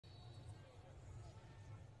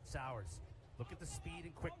Sowers, look at the speed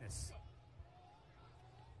and quickness.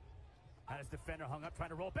 Had his defender hung up, trying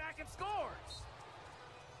to roll back and scores!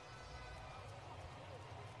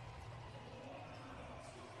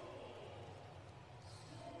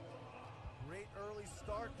 Great early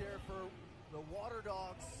start there for the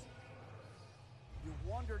Waterdogs. You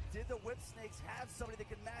wonder, did the Whip Snakes have somebody that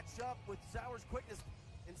could match up with Sowers' quickness?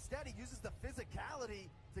 Instead, he uses the physicality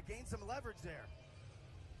to gain some leverage there.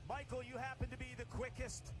 Michael, you happen to be the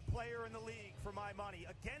quickest player in the league for my money.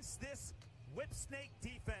 Against this Whip Snake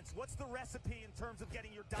defense, what's the recipe in terms of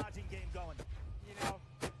getting your dodging game going? You know,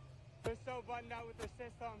 they're so buttoned out with their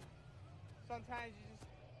system. Sometimes you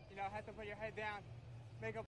just, have to put your head down, make a